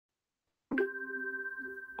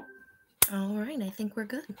All right, I think we're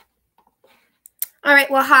good. All right,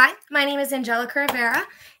 well, hi, my name is Angelica Rivera,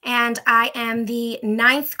 and I am the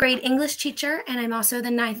 9th grade English teacher, and I'm also the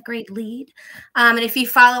 9th grade lead. And if you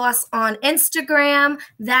follow us on Instagram,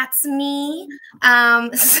 that's me.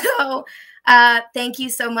 So thank you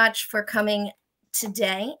so much for coming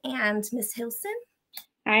today. And Ms. Hilson?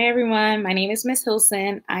 Hi, everyone. My name is Ms.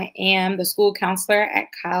 Hilson. I am the school counselor at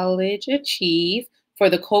College Achieve for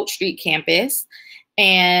the Colt Street campus.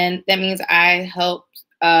 And that means I help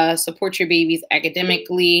support your babies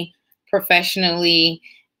academically, professionally,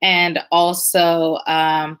 and also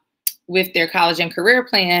with their college and career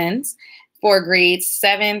plans for grades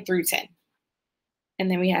 7 through 10. And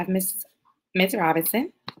then we have Ms.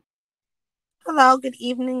 Robinson. Hello, good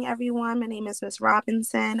evening, everyone. My name is Ms.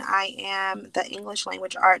 Robinson. I am the English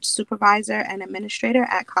Language Arts Supervisor and Administrator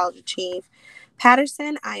at College Achieve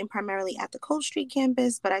Patterson. I am primarily at the Colt Street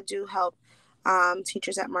campus, but I do help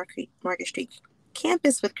teachers at Market Street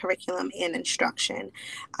campus with curriculum and instruction.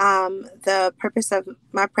 The purpose of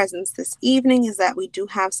my presence this evening is that we do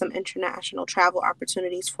have some international travel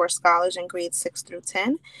opportunities for scholars in grades 6 through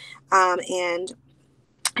 10. And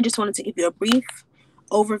I just wanted to give you a brief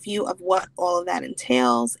overview of what all of that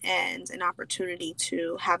entails and an opportunity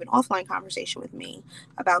to have an offline conversation with me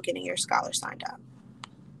about getting your scholar signed up.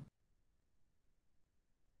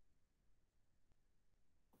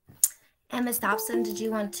 And Ms. Dobson, did you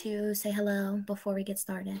want to say hello before we get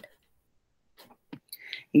started?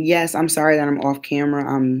 Yes, I'm sorry that I'm off camera.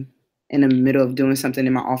 I'm in the middle of doing something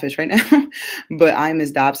in my office right now. But I'm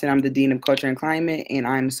Ms. Dobson. I'm the Dean of Culture and Climate, and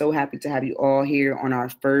I'm so happy to have you all here on our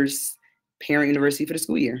first Parent University for the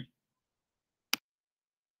school year.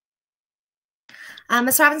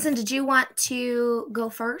 Ms. Robinson, did you want to go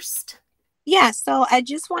first? Yeah, so I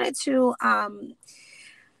just wanted to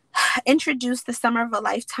introduce the Summer of a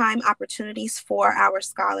Lifetime opportunities for our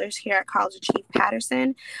scholars here at College Achieve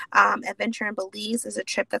Patterson. Adventure in Belize is a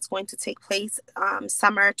trip that's going to take place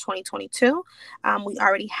summer 2022. We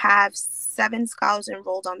already have 7 scholars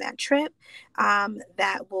enrolled on that trip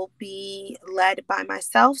that will be led by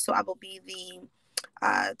myself. So I will be the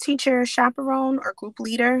teacher chaperone or group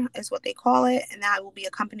leader is what they call it. And I will be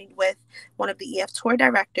accompanied with one of the EF tour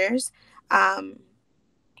directors.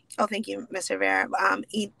 Oh, thank you, Ms. Rivera.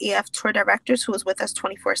 EF tour directors who is with us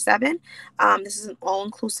 24/7. This is an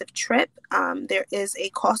all-inclusive trip. There is a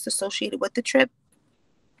cost associated with the trip.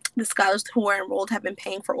 The scholars who are enrolled have been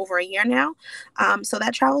paying for over a year now. So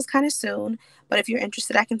that travel is kind of soon. But if you're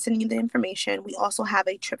interested, I can send you the information. We also have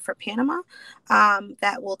a trip for Panama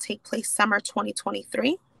that will take place summer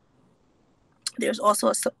 2023. There's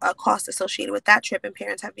also a cost associated with that trip, and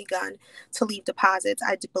parents have begun to leave deposits.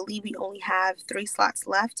 I believe we only have 3 slots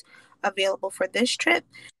left available for this trip,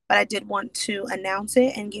 but I did want to announce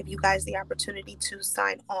it and give you guys the opportunity to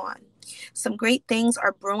sign on. Some great things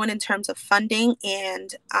are brewing in terms of funding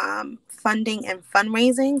and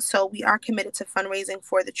fundraising. So we are committed to fundraising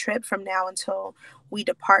for the trip from now until we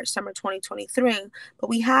depart summer 2023. But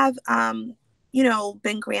we have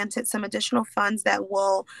been granted some additional funds that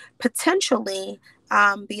will potentially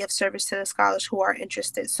be of service to the scholars who are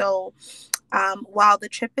interested. So while the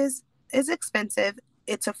trip is expensive,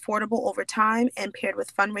 it's affordable over time, and paired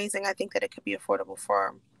with fundraising, I think that it could be affordable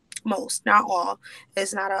for most, not all.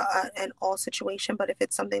 It's not an all situation, but if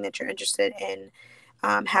it's something that you're interested in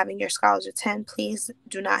having your scholars attend, please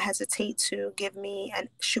do not hesitate to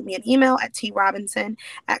shoot me an email at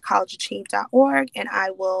trobinson@collegeachieve.org, and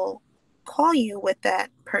I will call you with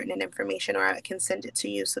that pertinent information, or I can send it to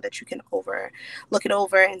you so that you can look it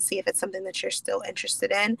over and see if it's something that you're still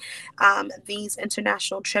interested in. These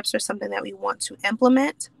international trips are something that we want to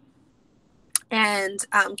implement and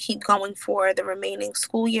keep going for the remaining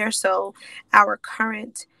school year. So our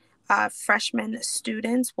current freshman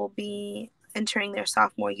students will be entering their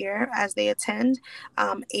sophomore year as they attend.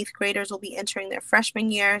 8th graders will be entering their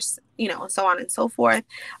freshman years, and so on and so forth.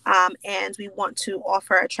 And we want to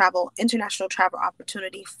offer a international travel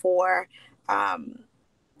opportunity for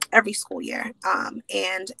every school year.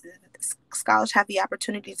 And scholars have the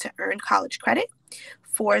opportunity to earn college credit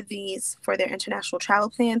for their international travel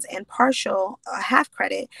plans, and partial half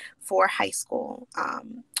credit for high school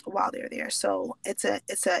while they're there. So it's a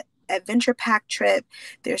adventure-packed trip.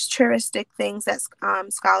 There's touristic things that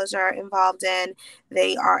scholars are involved in.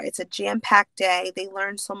 It's a jam-packed day. They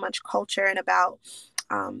learn so much culture and about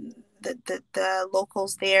the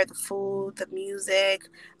locals there, the food, the music,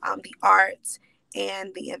 the arts,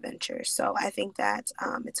 and the adventure. So I think that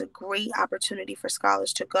it's a great opportunity for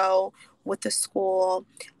scholars to go with the school,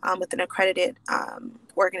 with an accredited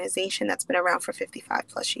organization that's been around for 55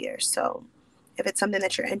 plus years. So If it's something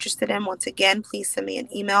that you're interested in, once again, please send me an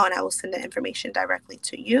email and I will send the information directly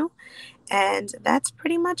to you. And that's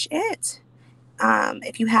pretty much it.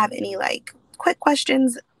 If you have any like quick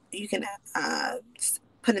questions, you can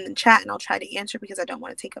put in the chat and I'll try to answer because I don't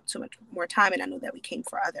want to take up too much more time. And I know that we came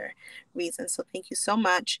for other reasons. So thank you so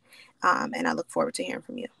much. And I look forward to hearing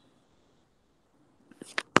from you.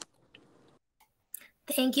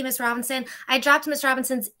 Thank you, Ms. Robinson. I dropped Ms.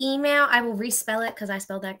 Robinson's email. I will respell it because I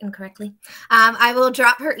spelled that incorrectly. I will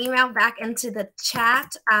drop her email back into the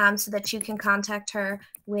chat so that you can contact her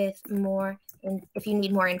with more, if you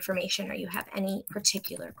need more information or you have any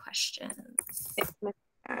particular questions.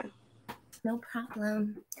 No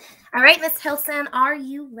problem. All right, Ms. Hilson, are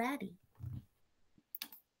you ready?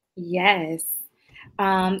 Yes.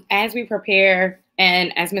 As we prepare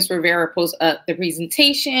and as Ms. Rivera pulls up the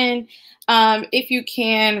presentation, if you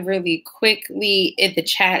can really quickly in the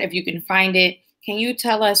chat, if you can find it, can you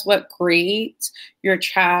tell us what grades your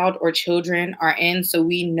child or children are in so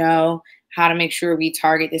we know how to make sure we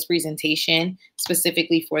target this presentation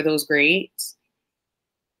specifically for those grades?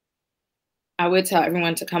 I would tell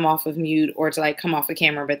everyone to come off of mute or to like come off the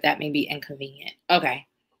camera, but that may be inconvenient. Okay.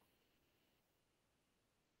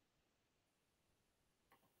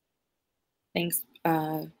 Thanks,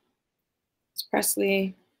 Ms.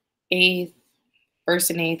 Presley. 8th, 1st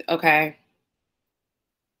and 8th. Okay.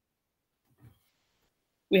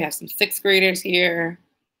 We have some 6th graders here.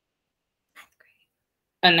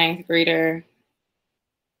 A 9th grader.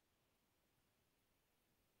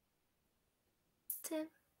 10.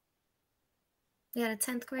 We got a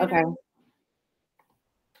 10th grader. Okay.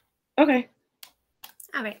 Okay.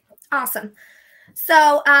 All right. Awesome.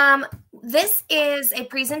 So this is a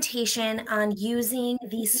presentation on using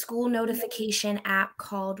the school notification app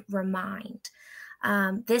called Remind.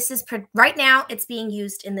 This is right now it's being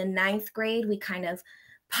used in the 9th grade. We kind of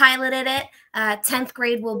piloted it. 10th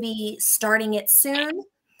grade will be starting it soon.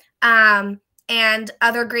 And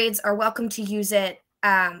other grades are welcome to use it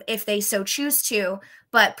if they so choose to.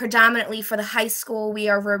 But predominantly for the high school, we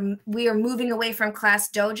are moving away from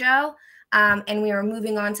Class Dojo. And we are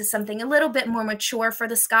moving on to something a little bit more mature for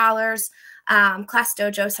the scholars. Class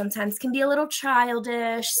Dojo sometimes can be a little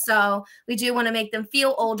childish, so we do want to make them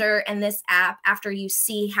feel older. And this app, after you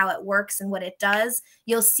see how it works and what it does,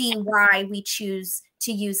 you'll see why we choose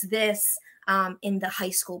to use this in the high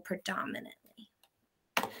school predominantly.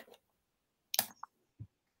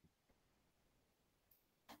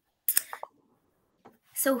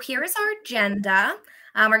 So here is our agenda.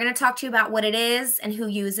 We're going to talk to you about what it is and who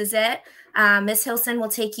uses it. Ms. Hilson will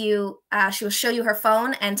take you, she will show you her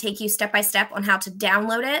phone and take you step by step on how to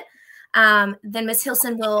download it. Then Ms.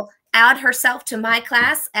 Hilson will add herself to my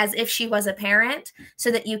class as if she was a parent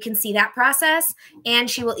so that you can see that process. And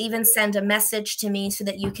she will even send a message to me so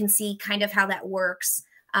that you can see kind of how that works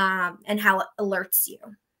and how it alerts you.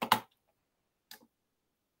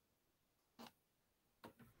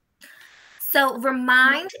 So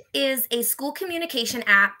Remind is a school communication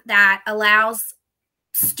app that allows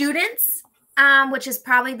students, which is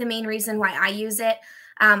probably the main reason why I use it.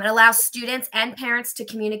 It allows students and parents to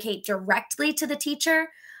communicate directly to the teacher.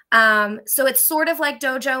 So it's sort of like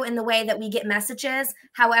Dojo in the way that we get messages.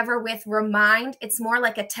 However, with Remind, it's more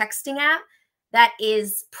like a texting app that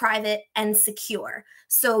is private and secure.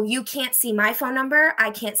 So you can't see my phone number. I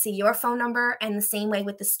can't see your phone number, and the same way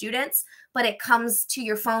with the students, but it comes to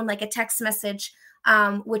your phone like a text message,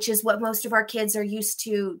 which is what most of our kids are used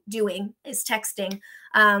to doing, is texting.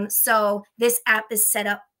 So this app is set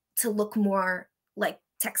up to look more like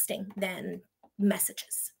texting than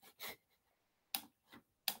messages.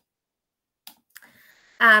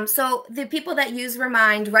 So the people that use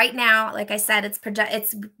Remind right now, like I said, it's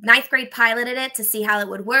 9th grade piloted it to see how it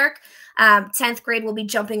would work. 10th grade will be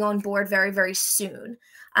jumping on board very, very soon.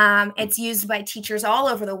 It's used by teachers all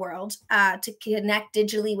over the world to connect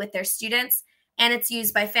digitally with their students, and it's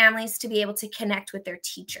used by families to be able to connect with their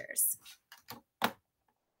teachers.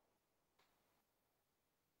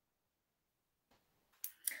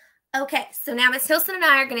 Okay, so now Ms. Hilson and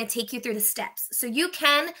I are going to take you through the steps. So you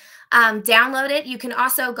can download it. You can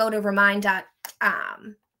also go to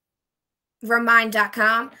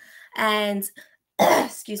remind.com and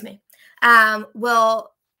excuse me.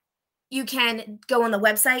 You can go on the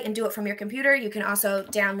website and do it from your computer. You can also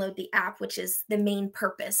download the app, which is the main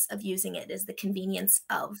purpose of using it, is the convenience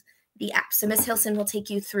of the app. So Ms. Hilson will take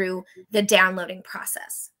you through the downloading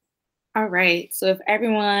process. All right. So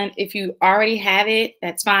if you already have it,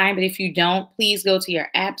 that's fine. But if you don't, please go to your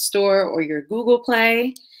App Store or your Google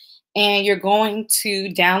Play, and you're going to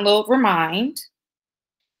download Remind.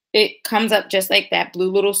 It comes up just like that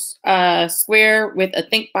blue little square with a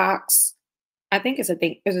think box I think it's a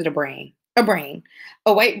thing. Is it a brain? A brain,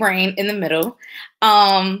 a white brain in the middle.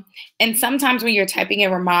 And sometimes when you're typing in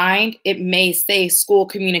remind, it may say school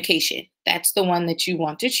communication. That's the one that you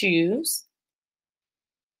want to choose.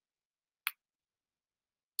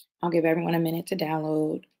 I'll give everyone a minute to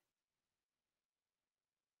download.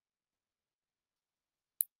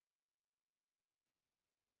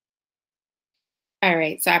 All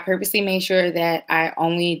right, so I purposely made sure that I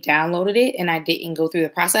only downloaded it and I didn't go through the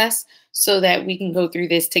process so that we can go through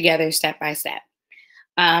this together step by step.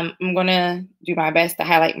 I'm gonna do my best to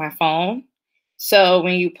highlight my phone. So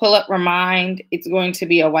when you pull up Remind, it's going to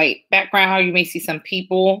be a white background. You may see some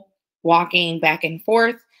people walking back and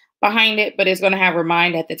forth behind it, but it's gonna have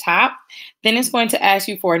Remind at the top. Then it's going to ask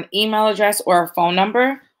you for an email address or a phone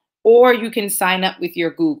number, or you can sign up with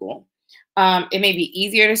your Google. It may be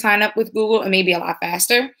easier to sign up with Google. It may be a lot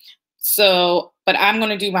faster. So, but I'm going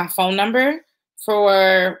to do my phone number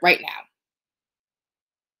for right now.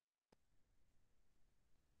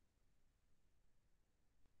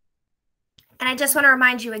 And I just want to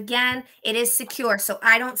remind you again, it is secure. So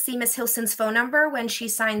I don't see Ms. Hilson's phone number when she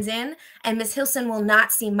signs in, and Ms. Hilson will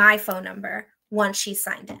not see my phone number once she's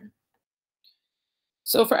signed in.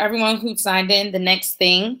 So for everyone who signed in, the next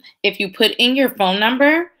thing, if you put in your phone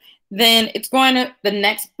number, then it's going to, the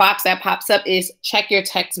next box that pops up is check your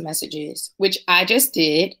text messages, which I just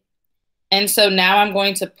did. And so now I'm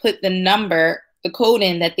going to put the number, the code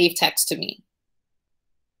in that they've texted me.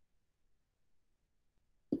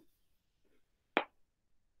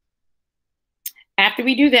 After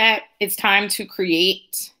we do that, it's time to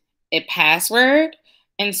create a password.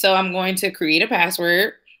 And so I'm going to create a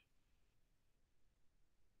password.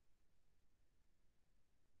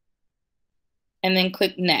 And then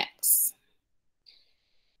click next.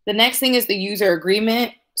 The next thing is the user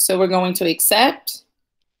agreement. So we're going to accept.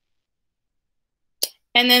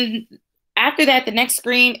 And then after that, the next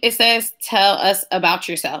screen, it says, tell us about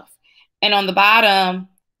yourself. And on the bottom,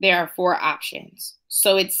 there are 4 options.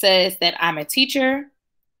 So it says that I'm a teacher,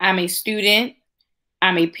 I'm a student,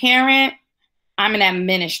 I'm a parent, I'm an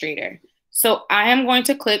administrator. So I am going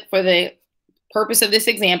to click, for the purpose of this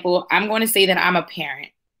example, I'm going to say that I'm a parent.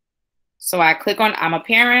 So I click on I'm a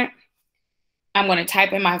parent. I'm going to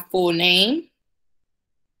type in my full name.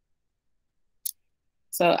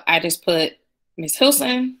 So I just put Ms.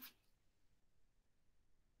 Hilson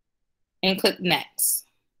and click next.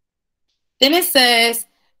 Then it says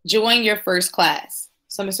join your first class.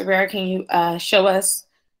 So Ms. Rivera, can you show us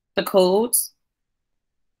the codes?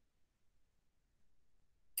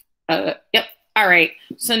 Yep. All right.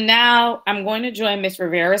 So now I'm going to join Ms.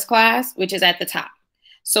 Rivera's class, which is at the top.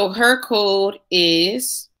 So her code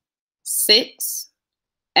is 6,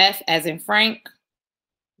 F as in Frank,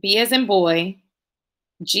 B as in boy,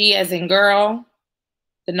 G as in girl,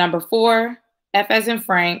 the number 4, F as in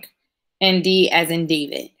Frank, and D as in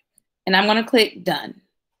David. And I'm going to click done.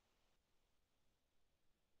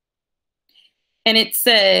 And it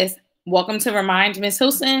says, welcome to Remind Ms.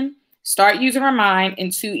 Hilson. Start using Remind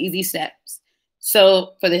in 2 easy steps.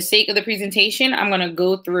 So for the sake of the presentation, I'm going to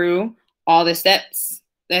go through all the steps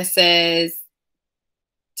that says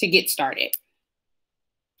to get started.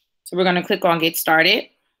 So we're going to click on get started.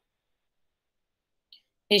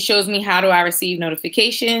 It shows me how do I receive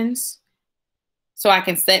notifications. So I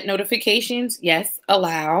can set notifications, yes,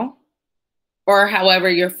 allow, or however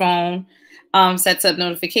your phone sets up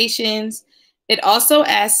notifications. It also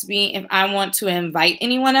asks me if I want to invite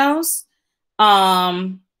anyone else,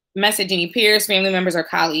 message any peers, family members, or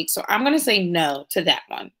colleagues. So I'm going to say no to that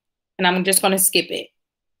one, and I'm just going to skip it.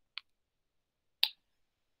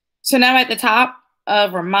 So now at the top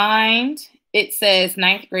of Remind, it says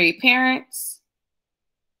 9th grade parents.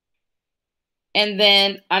 And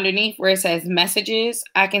then underneath where it says messages,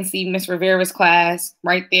 I can see Ms. Rivera's class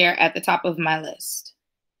right there at the top of my list.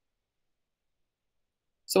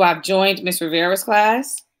 So I've joined Ms. Rivera's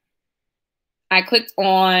class. I clicked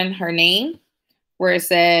on her name where it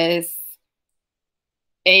says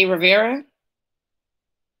A. Rivera.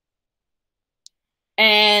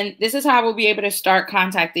 And this is how we'll be able to start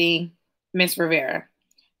contacting Ms. Rivera.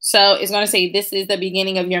 So it's going to say, this is the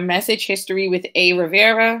beginning of your message history with A.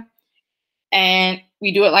 Rivera. And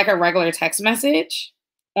we do it like a regular text message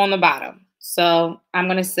on the bottom. So I'm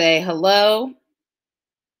going to say, hello,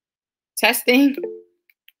 testing.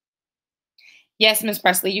 Yes, Ms.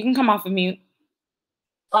 Presley, you can come off of mute.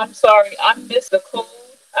 I'm sorry, I missed the code.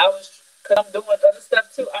 Because I'm doing other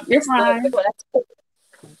stuff too. You're fine.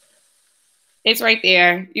 It's right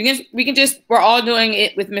there. We're all doing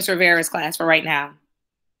it with Ms. Rivera's class for right now.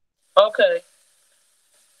 Okay.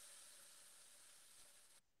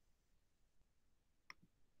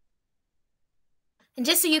 And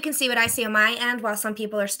just so you can see what I see on my end while some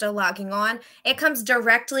people are still logging on, it comes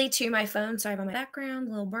directly to my phone. Sorry about my background, a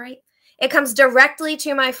little bright. It comes directly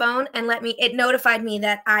to my phone and it notified me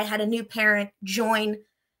that I had a new parent join.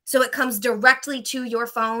 So it comes directly to your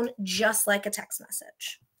phone, just like a text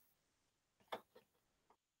message.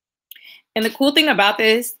 And the cool thing about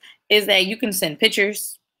this is that you can send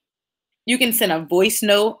pictures. You can send a voice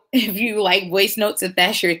note if you like voice notes, if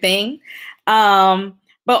that's your thing.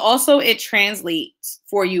 But also it translates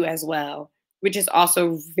for you as well, which is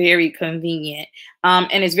also very convenient.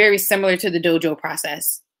 And it's very similar to the Dojo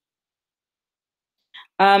process.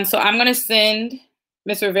 So I'm going to send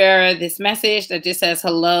Ms. Rivera this message that just says,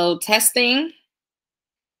 hello, testing.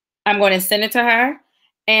 I'm going to send it to her.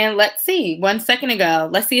 And let's see, 1 second ago,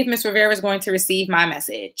 let's see if Ms. Rivera is going to receive my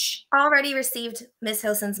message. Already received Ms.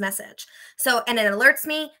 Hilson's message. So, and it alerts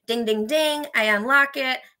me, ding, ding, ding. I unlock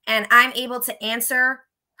it and I'm able to answer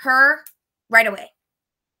her right away.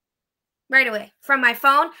 Right away from my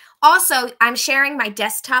phone. Also, I'm sharing my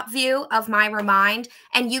desktop view of my Remind,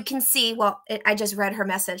 and you can see, well, I just read her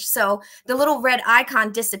message. So the little red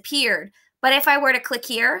icon disappeared. But if I were to click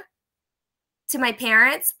here to my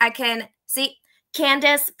parents, I can see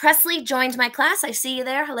Candace Presley joined my class. I see you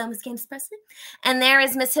there. Hello, Miss Candace Presley. And there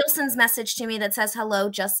is Miss Hilson's message to me that says, hello,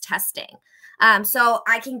 just testing. So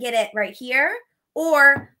I can get it right here.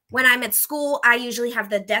 Or when I'm at school, I usually have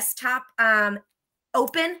the desktop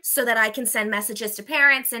open so that I can send messages to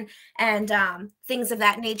parents and things of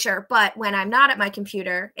that nature. But when I'm not at my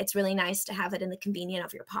computer, it's really nice to have it in the convenience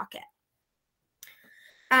of your pocket.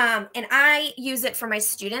 And I use it for my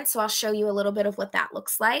students, so I'll show you a little bit of what that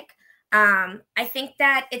looks like. I think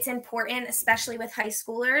that it's important, especially with high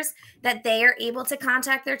schoolers, that they are able to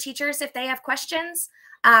contact their teachers if they have questions,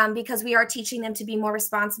 because we are teaching them to be more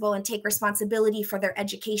responsible and take responsibility for their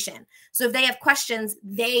education. So if they have questions,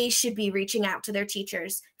 they should be reaching out to their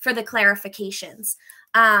teachers for the clarifications.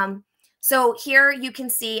 So here you can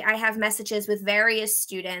see I have messages with various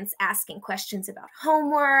students asking questions about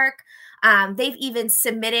homework. They've even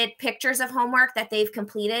submitted pictures of homework that they've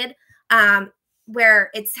completed, where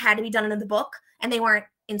it's had to be done in the book and they weren't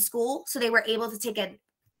in school. So they were able to take a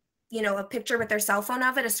picture with their cell phone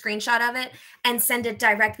of it, a screenshot of it, and send it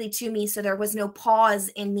directly to me. So there was no pause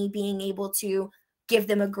in me being able to give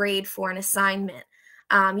them a grade for an assignment.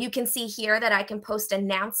 You can see here that I can post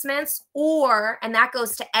announcements and that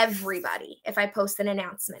goes to everybody. If I post an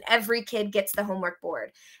announcement, every kid gets the homework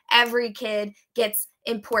board. Every kid gets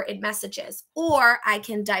important messages, or I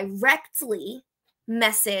can directly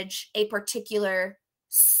message a particular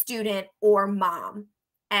student or mom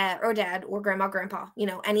or dad or grandma, grandpa,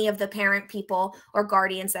 any of the parent people or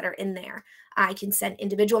guardians that are in there. I can send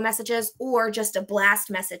individual messages or just a blast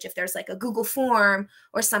message if there's like a Google form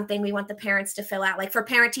or something we want the parents to fill out. Like for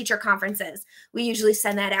parent-teacher conferences, we usually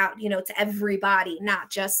send that out, to everybody, not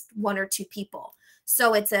just one or two people.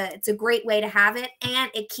 So it's a great way to have it, and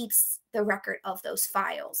it keeps the record of those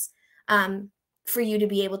files for you to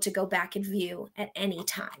be able to go back and view at any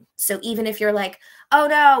time. So even if you're like, oh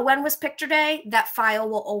no, when was picture day? That file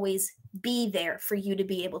will always be there for you to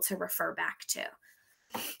be able to refer back to.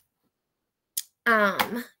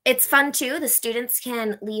 It's fun too. The students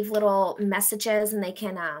can leave little messages, and they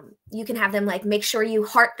can, you can have them like, make sure you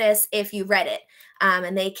heart this if you read it.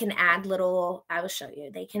 And they can add little, I will show you,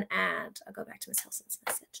 they can add, I'll go back to Ms. Hilson's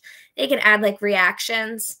message. They can add like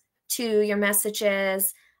reactions to your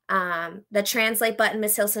messages. The translate button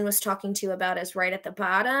Ms. Hilson was talking to you about is right at the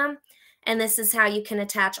bottom. And this is how you can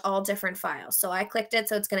attach all different files. So I clicked it,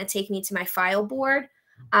 so it's going to take me to my file board.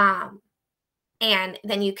 And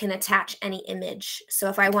then you can attach any image. So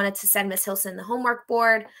if I wanted to send Ms. Hilson the homework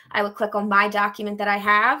board, I would click on my document that I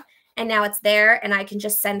have, and now it's there, and I can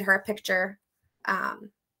just send her a picture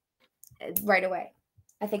right away.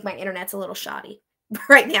 I think my internet's a little shoddy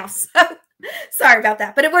right now, so sorry about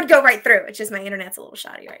that, but it would go right through. It's just my internet's a little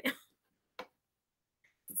shoddy right now.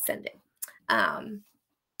 Send it.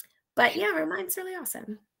 But yeah, Remind's really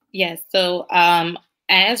awesome. Yes. So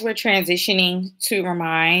as we're transitioning to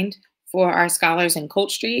Remind for our scholars in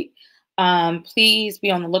Colt Street, please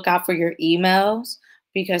be on the lookout for your emails,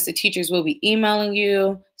 because the teachers will be emailing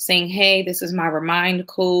you saying, hey, this is my Remind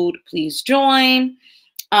code, please join.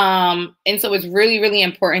 And so it's really, really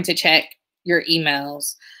important to check your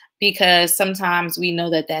emails, because sometimes we know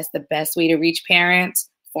that that's the best way to reach parents.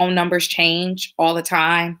 Phone numbers change all the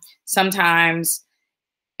time. Sometimes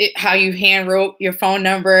how you hand wrote your phone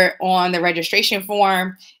number on the registration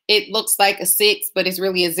form, it looks like a 6, but it's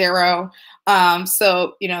really a 0.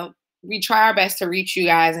 So, we try our best to reach you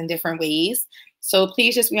guys in different ways. So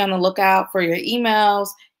please just be on the lookout for your emails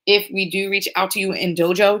if we do reach out to you in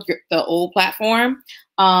Dojo, the old platform,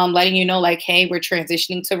 letting you know like, hey, we're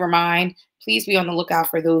transitioning to Remind, please be on the lookout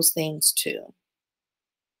for those things too.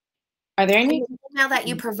 Are there any email that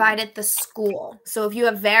you provided the school? So if you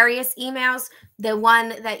have various emails, the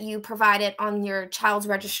one that you provided on your child's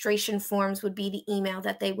registration forms would be the email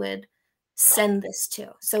that they would send this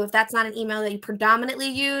to. So if that's not an email that you predominantly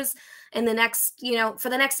use in the next, for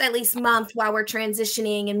the next at least month while we're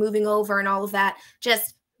transitioning and moving over and all of that,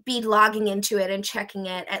 just be logging into it and checking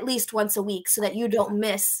it at least once a week so that you don't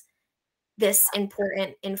miss this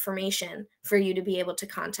important information for you to be able to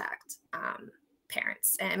contact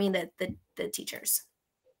parents. I mean, the teachers.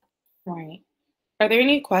 Right. Are there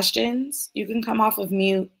any questions? You can come off of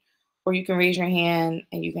mute or you can raise your hand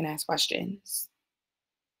and you can ask questions.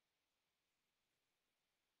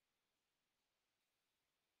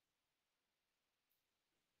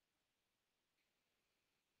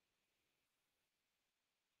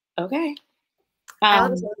 Okay. I'll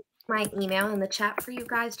just put my email in the chat for you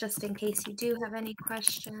guys just in case you do have any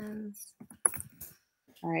questions.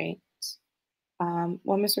 All right.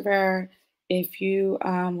 Well, Ms. Rivera, if you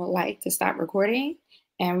would like to stop recording,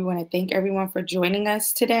 and we want to thank everyone for joining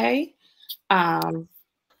us today.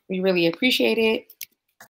 We really appreciate it.